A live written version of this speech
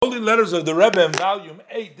letters of the Rebbe in volume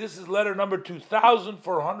 8. This is letter number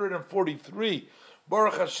 2443.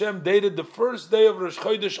 Baruch Hashem, dated the first day of Rosh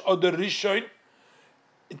Chodesh Adar Rishon,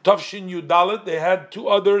 in Tafshin Yudalet. They had two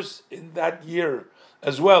others in that year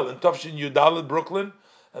as well, in Tafshin Yudalet, Brooklyn.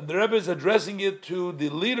 And the Rebbe is addressing it to the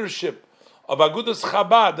leadership of Agudas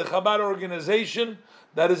Chabad, the Chabad organization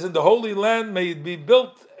that is in the Holy Land. May it be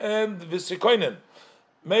built and v'sikoinen.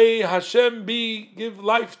 May Hashem give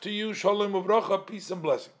life to you, shalom uvracha, peace and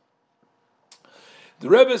blessing. The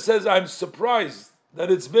Rebbe says, I'm surprised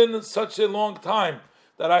that it's been such a long time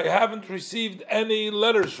that I haven't received any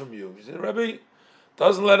letters from you. He said, Rebbe,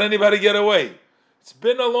 doesn't let anybody get away. It's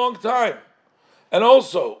been a long time. And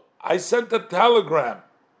also, I sent a telegram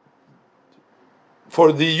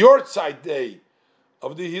for the Yortzeit day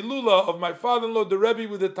of the Hilula of my father-in-law, the Rebbe,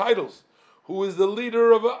 with the titles, who is the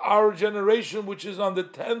leader of our generation, which is on the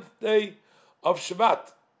 10th day of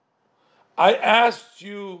Shvat. I asked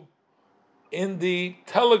you in the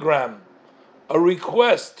telegram a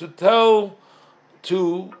request to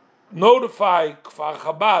notify Kfar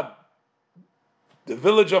Chabad, the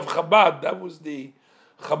village of Chabad, that was the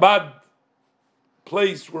Chabad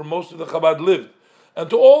place where most of the Chabad lived, and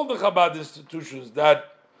to all the Chabad institutions that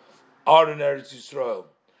are in Eretz Yisrael,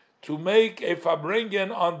 to make a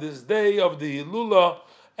Farbrengen on this day of the Hilula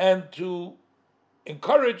and to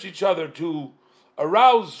encourage each other to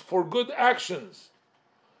arouse for good actions.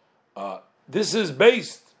 This is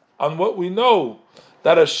based on what we know,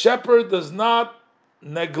 that a shepherd does not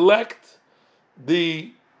neglect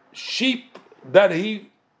the sheep that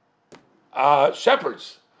he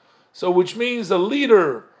shepherds. So which means a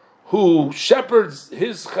leader who shepherds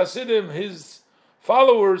his Hasidim, his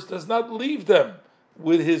followers, does not leave them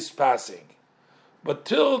with his passing. But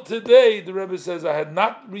till today, the Rebbe says, I had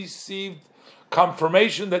not received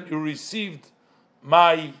confirmation that you received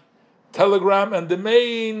my telegram. And the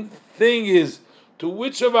main thing is, to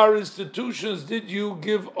which of our institutions did you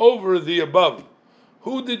give over the above?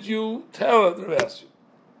 Who did you tell? The Rebbe asked you.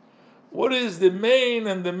 What is the main?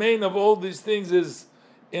 And the main of all these things is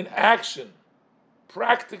in action,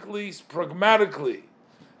 practically, pragmatically,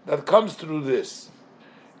 that comes through this.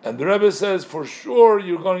 And the Rebbe says, for sure,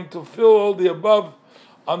 you're going to fill all the above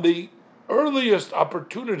on the earliest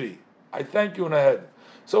opportunity. I thank you in ahead.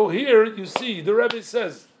 So here you see, the Rebbe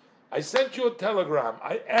says, I sent you a telegram.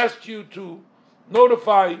 I asked you to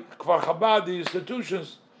notify Kfar Chabad, the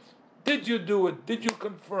institutions. Did you do it? Did you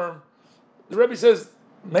confirm? The Rebbe says,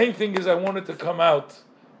 main thing is I wanted to come out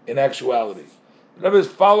in actuality. The Rebbe is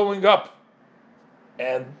following up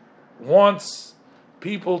and wants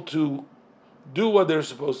people to do what they're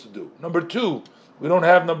supposed to do. Number two, we don't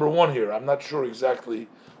have number one here. I'm not sure exactly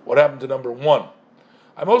what happened to number one.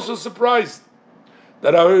 I'm also surprised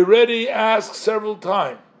that I already asked several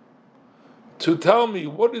times to tell me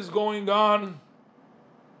what is going on,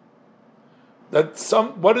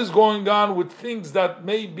 what is going on with things that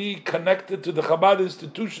may be connected to the Chabad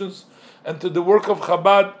institutions and to the work of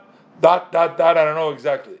Chabad, ... I don't know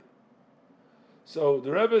exactly. So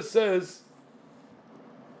the Rebbe says,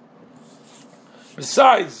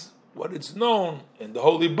 besides what it's known in the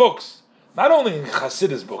holy books, not only in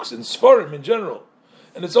Hasidus books, in Sforim in general,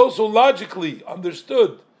 and it's also logically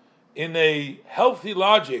understood in a healthy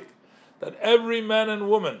logic that every man and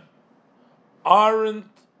woman aren't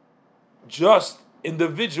just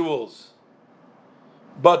individuals,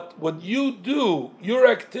 but what you do, your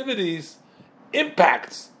activities,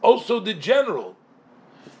 impacts also the general,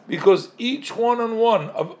 because each one-on-one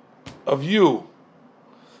of you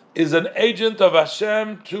is an agent of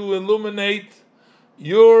Hashem to illuminate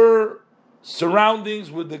your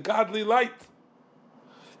surroundings with the godly light.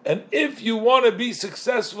 And if you want to be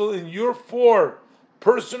successful in your 4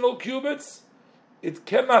 personal cubits, it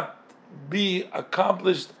cannot be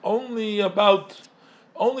accomplished only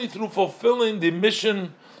through fulfilling the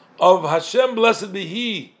mission of Hashem, blessed be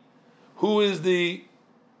He, who is the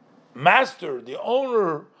master, the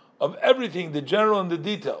owner of everything, the general and the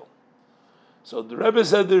detail. So the Rebbe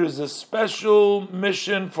said there is a special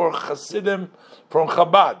mission for Hasidim from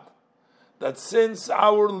Chabad, that since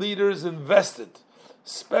our leaders invested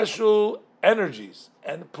special energies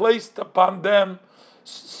and placed upon them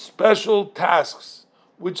special tasks,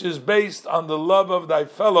 which is based on the love of thy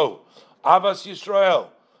fellow, Avas Yisrael,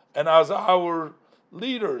 and as our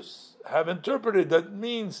leaders have interpreted, that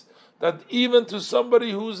means that even to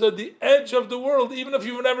somebody who's at the edge of the world, even if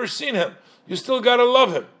you've never seen him, you still got to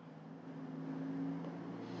love him.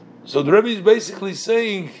 So the Rebbe is basically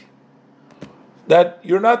saying that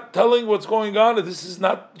you're not telling what's going on. This is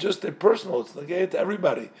not just a personal, it's Negeya to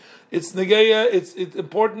everybody. It's Negeya, it's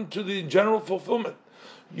important to the general fulfillment.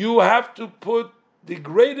 You have to put the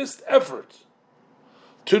greatest effort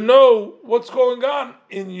to know what's going on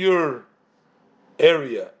in your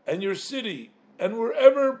area and your city and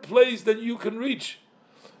wherever place that you can reach.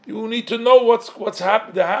 You need to know what's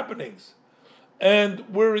the happenings and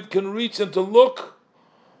where it can reach, and to look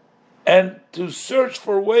and to search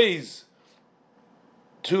for ways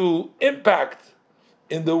to impact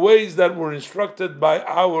in the ways that were instructed by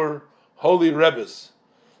our holy Rebbes.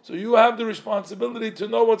 So you have the responsibility to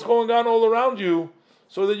know what's going on all around you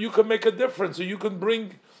so that you can make a difference, so you can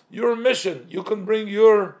bring your mission, you can bring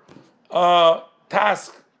your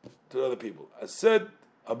task to other people. As said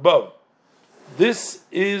above, this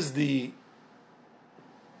is the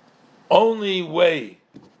only way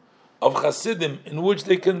of Hasidim in which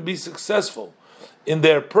they can be successful in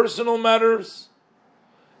their personal matters,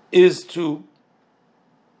 is to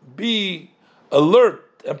be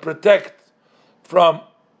alert and protect from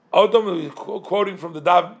Adam, quoting from the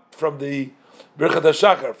Birchat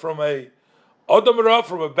HaShachar, from a Adam Ra,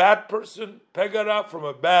 from a bad person, Pegara, from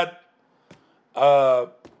a bad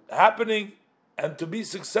happening, and to be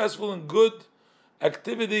successful in good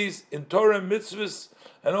activities in Torah and mitzvahs,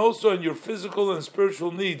 and also in your physical and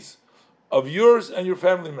spiritual needs of yours and your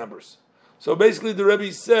family members. So basically the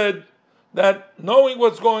Rebbe said that knowing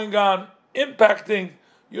what's going on, impacting,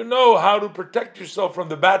 you know how to protect yourself from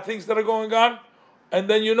the bad things that are going on, and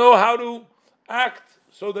then you know how to act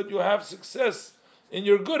so that you have success in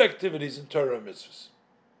your good activities in Torah and mitzvahs.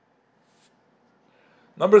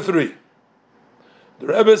 Number 3, the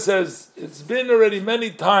Rebbe says, it's been already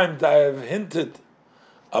many times I have hinted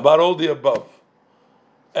about all the above.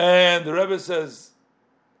 And the Rebbe says,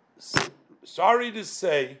 sorry to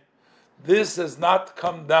say, this has not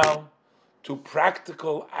come down to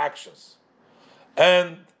practical actions.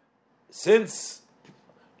 And since,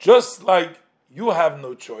 just like you have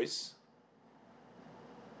no choice,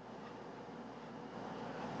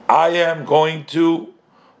 I am going to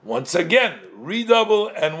once again redouble,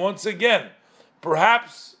 and once again,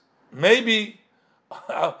 perhaps, maybe,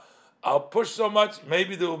 I'll push so much,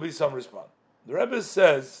 maybe there will be some response. The Rebbe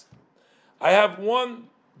says, I have one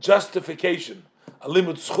justification, a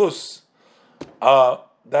limud zchus,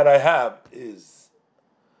 that I have, is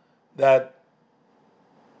that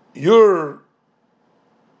your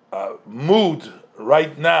mood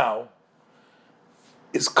right now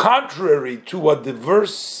is contrary to what the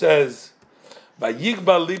verse says,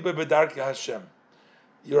 "Vayigba libe b'darkei Hashem."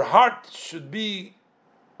 Your heart should be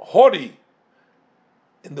haughty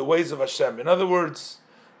in the ways of Hashem. In other words,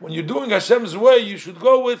 when you're doing Hashem's way, you should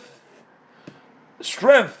go with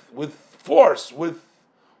strength, with force, with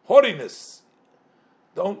haughtiness.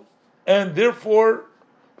 And therefore,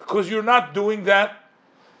 because you're not doing that,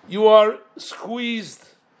 you are squeezed,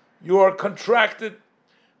 you are contracted.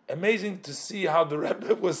 Amazing to see how the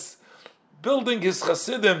Rebbe was building his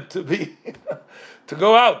Hasidim to be to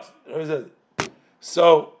go out.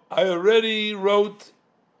 So I already wrote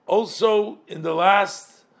also in the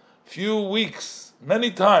last few weeks,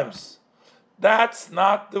 many times, that's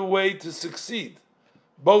not the way to succeed,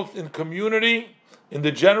 both in community, in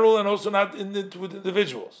the general, and also not with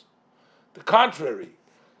individuals. The contrary,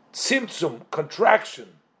 tzimtzum, contraction,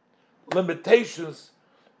 limitations,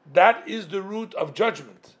 that is the root of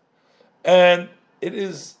judgment. And it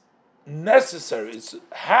is necessary, it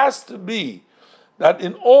has to be, that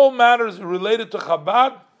in all matters related to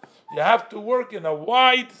Chabad, you have to work in a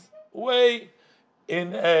wide way,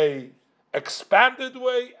 in a expanded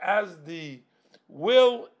way, as the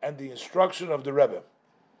will and the instruction of the Rebbe.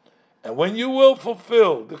 And when you will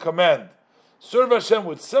fulfill the command, serve Hashem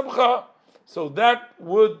with simcha, so that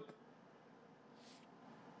would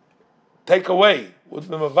take away, would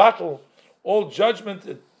be mevatel all judgment,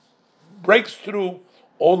 it breaks through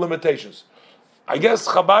all limitations. I guess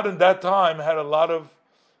Chabad in that time had a lot of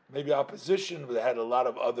maybe opposition. They had a lot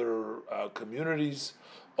of other communities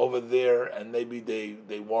over there, and maybe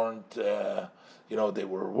they weren't, they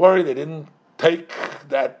were worried. They didn't take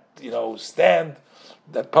that, stand,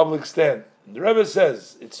 that public stand. And the Rebbe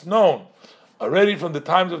says, it's known already from the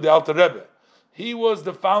times of the Alter Rebbe. He was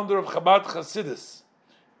the founder of Chabad Hasidus.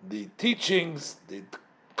 The teachings, the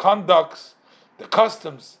conducts, the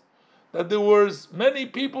customs, that there was many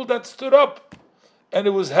people that stood up, and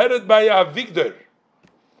it was headed by Avigdor.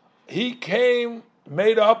 He came,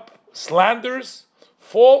 made up slanders,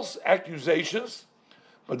 false accusations,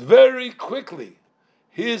 but very quickly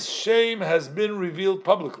his shame has been revealed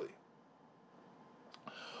publicly.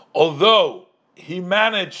 Although he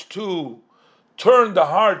managed to turn the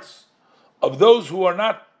hearts of those who are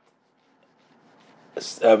not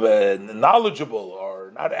knowledgeable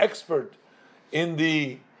or not expert in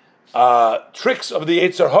the tricks of the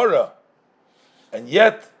Yetzer Hara, and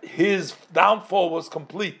yet his downfall was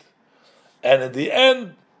complete. And in the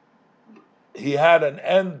end, he had an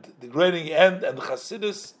end, degrading end, and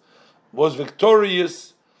Chassidus was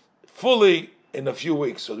victorious fully in a few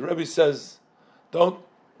weeks. So the Rebbe says, don't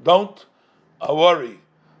worry.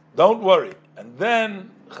 Don't worry. And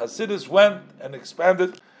then Chassidus went and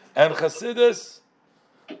expanded, and Chassidus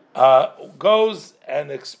goes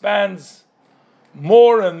and expands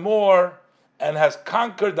more and more, and has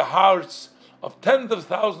conquered the hearts of tens of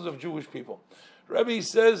thousands of Jewish people. Rebbe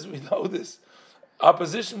says, we know this,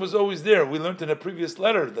 opposition was always there. We learned in a previous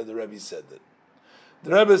letter that the Rebbe said that.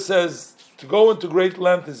 The Rebbe says to go into great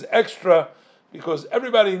length is extra because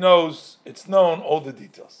everybody knows, it's known, all the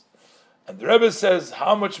details. And the Rebbe says,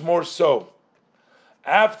 how much more so?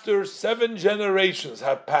 After 7 generations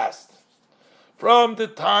have passed from the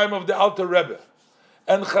time of the Alter Rebbe,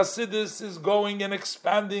 and Chassidus is going and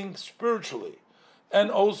expanding spiritually, and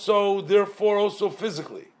also, therefore, also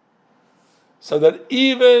physically. So that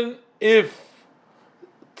even if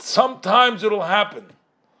sometimes it'll happen,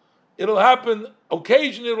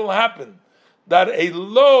 occasionally it'll happen, that a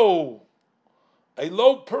low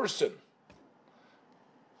person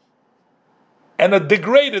and a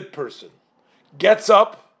degraded person gets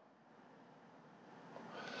up.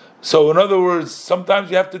 So in other words, sometimes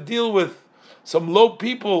you have to deal with some low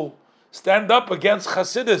people stand up against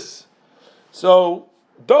Chassidus. So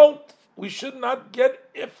we should not get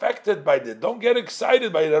affected by this. Don't get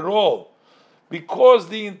excited by it at all. Because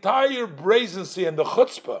the entire brazency and the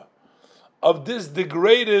chutzpah of this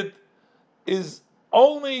degraded is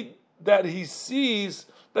only that he sees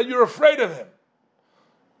that you're afraid of him.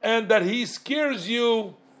 And that he scares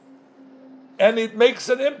you and it makes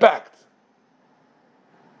an impact.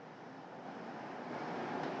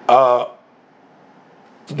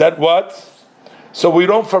 That what? So we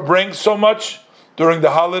don't bring so much during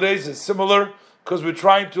the holidays. It's similar because we're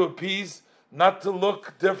trying to appease, not to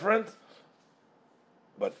look different.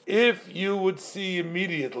 But if he would see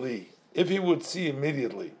immediately, if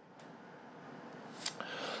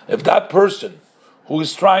that person who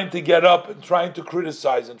is trying to get up and trying to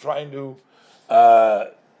criticize and trying to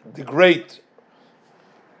degrade,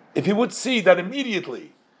 if he would see that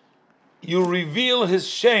immediately you reveal his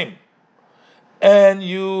shame and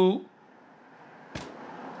you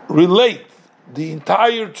relate the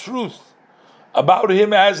entire truth about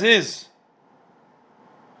him as is.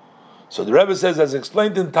 So the Rebbe says, as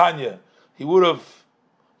explained in Tanya, he would have,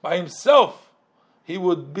 by himself, he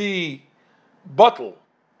would be bottled,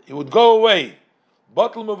 he would go away,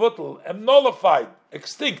 bottle mevutl, and nullified,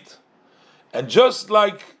 extinct. And just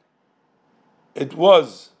like it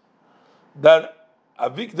was that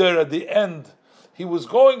Avigdor at the end, he was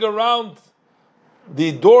going around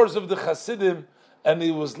the doors of the Hasidim and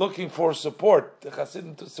he was looking for support, the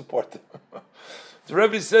Hasidim to support him. The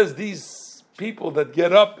Rebbe says these people that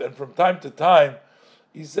get up and from time to time,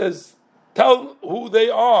 he says, tell who they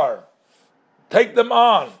are, take them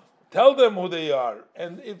on, tell them who they are,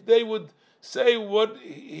 and if they would say what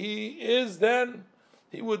he is, then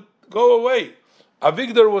he would go away.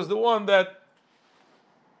 Avigdor was the one that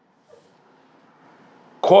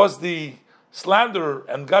caused the slander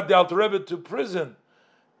and got the Alter Rebbe to prison.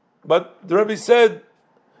 But the Rebbe said,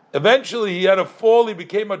 eventually he had a fall, he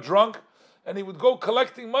became a drunk, and he would go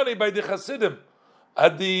collecting money by the Hasidim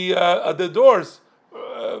at the doors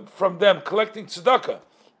from them, collecting tzedakah.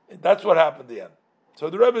 That's what happened in the end. So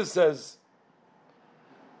the Rebbe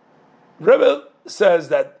says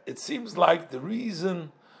that it seems like the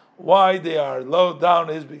reason why they are low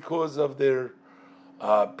down is because of their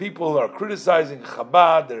people are criticizing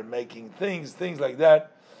Chabad, they're making things like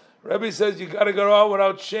that. Rebbe says you got to go out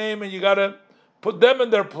without shame and you got to put them in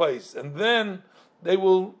their place, and then they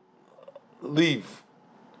will leave.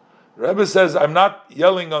 Rebbe says, I'm not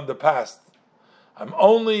yelling on the past. I'm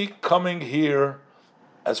only coming here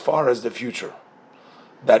as far as the future.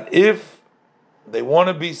 That if they want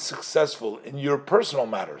to be successful in your personal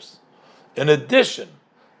matters, in addition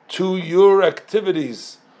to your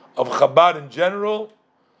activities of Chabad in general,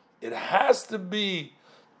 it has to be,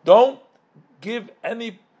 don't give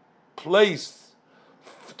any place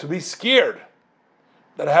to be scared,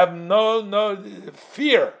 that have no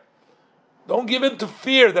fear. Don't give in to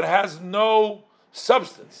fear that has no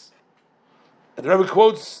substance. And the Rebbe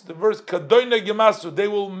quotes the verse, Kadoina Gemasu, they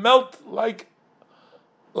will melt like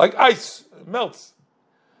ice, it melts,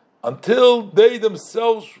 until they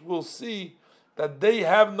themselves will see that they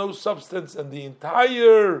have no substance, and the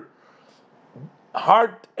entire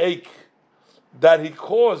heartache that he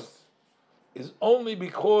caused is only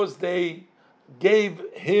because they gave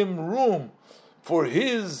him room for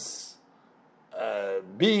his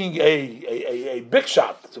being a big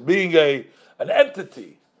shot, to being an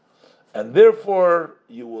entity, and therefore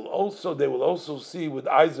they will also see with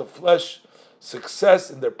eyes of flesh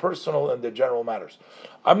success in their personal and their general matters.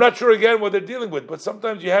 I'm not sure again what they're dealing with, but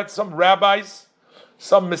sometimes you had some rabbis,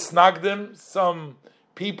 some misnagdim, some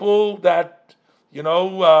people that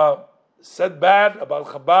said bad about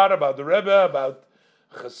Chabad, about the Rebbe, about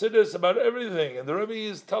Chassidus, about everything, and the Rebbe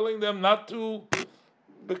is telling them not to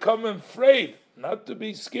become afraid, not to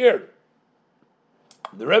be scared.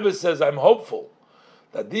 The Rebbe says, I'm hopeful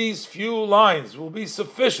that these few lines will be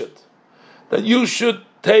sufficient, that you should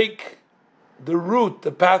take the route,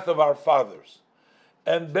 the path of our fathers,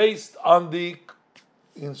 and based on the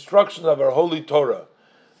instructions of our Holy Torah.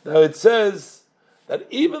 Now it says that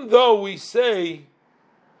even though we say,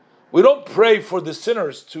 we don't pray for the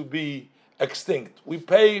sinners to be extinct, we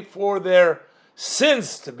pray for their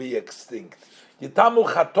sins to be extinct. Yitamu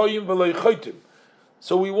chatoyim v'lo yichotim.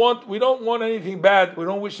 So we don't want anything bad, we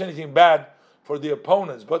don't wish anything bad for the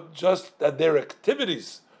opponents, but just that their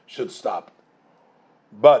activities should stop.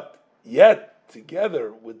 But yet,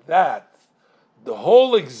 together with that, the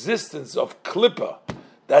whole existence of Klippa,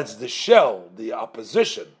 that's the shell, the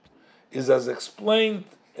opposition, is as explained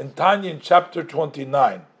in Tanya in chapter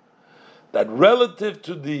 29, that relative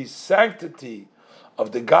to the sanctity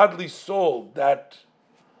of the godly soul that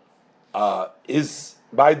is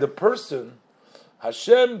by the person,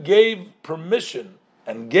 Hashem gave permission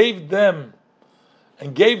and gave the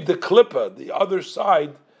Klippa, the other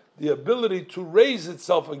side, the ability to raise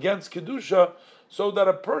itself against Kedusha, so that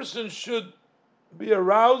a person should be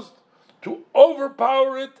aroused to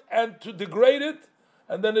overpower it and to degrade it,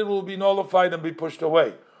 and then it will be nullified and be pushed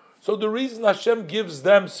away. So the reason Hashem gives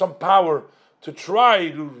them some power to try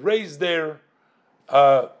to raise their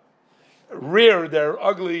rear, their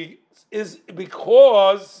ugly, is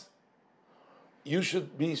because you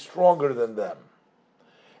should be stronger than them.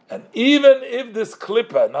 And even if this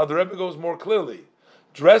Klippa, now the Rebbe goes more clearly,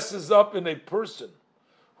 dresses up in a person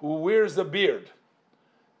who wears a beard,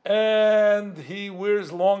 and he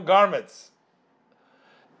wears long garments,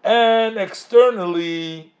 and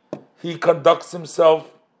externally he conducts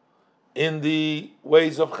himself in the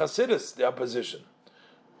ways of Chassidus, the opposition.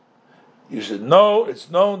 You should know, it's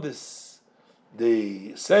known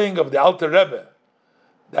the saying of the Alter Rebbe,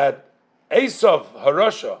 that Esav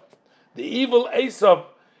Harasha, the evil Esav,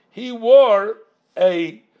 he wore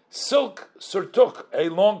a silk surtuk, a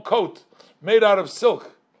long coat made out of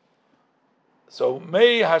silk. So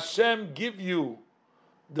may Hashem give you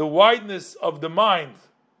the wideness of the mind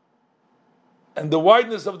and the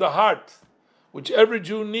wideness of the heart, which every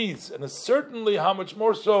Jew needs, and certainly how much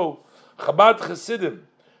more so Chabad Chassidim,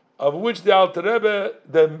 of which the Alter Rebbe,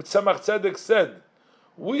 the Tzemach Tzedek said,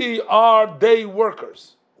 we are day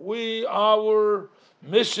workers. Our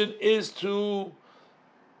mission is to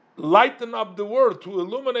lighten up the world, to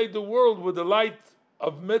illuminate the world with the light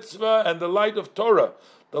of mitzvah and the light of Torah,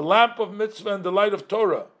 the lamp of mitzvah and the light of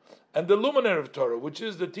Torah, and the luminary of Torah, which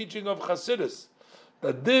is the teaching of Chassidus.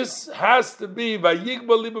 That this has to be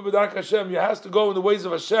Vayigba Liba B'Dark Hashem. You has to go in the ways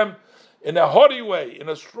of Hashem in a haughty way, in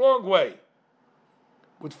a strong way,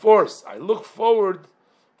 with force. I look forward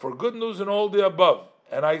for good news in all the above,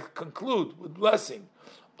 and I conclude with blessing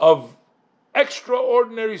of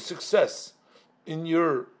extraordinary success in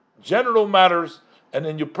your general matters and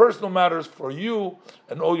in your personal matters for you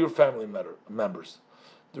and all your family members.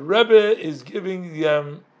 The Rebbe is giving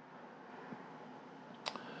them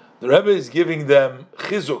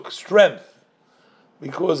chizuk, strength,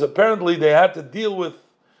 because apparently they had to deal with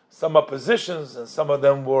some oppositions, and some of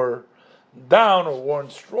them were down or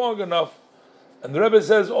weren't strong enough. And the Rebbe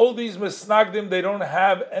says all these misnagdim, they don't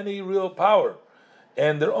have any real power,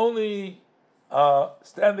 and they're only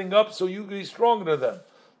standing up so you can be stronger than them.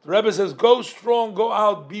 The Rebbe says, go strong, go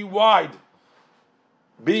out, be wide,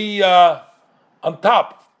 be on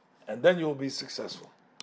top, and then you will be successful.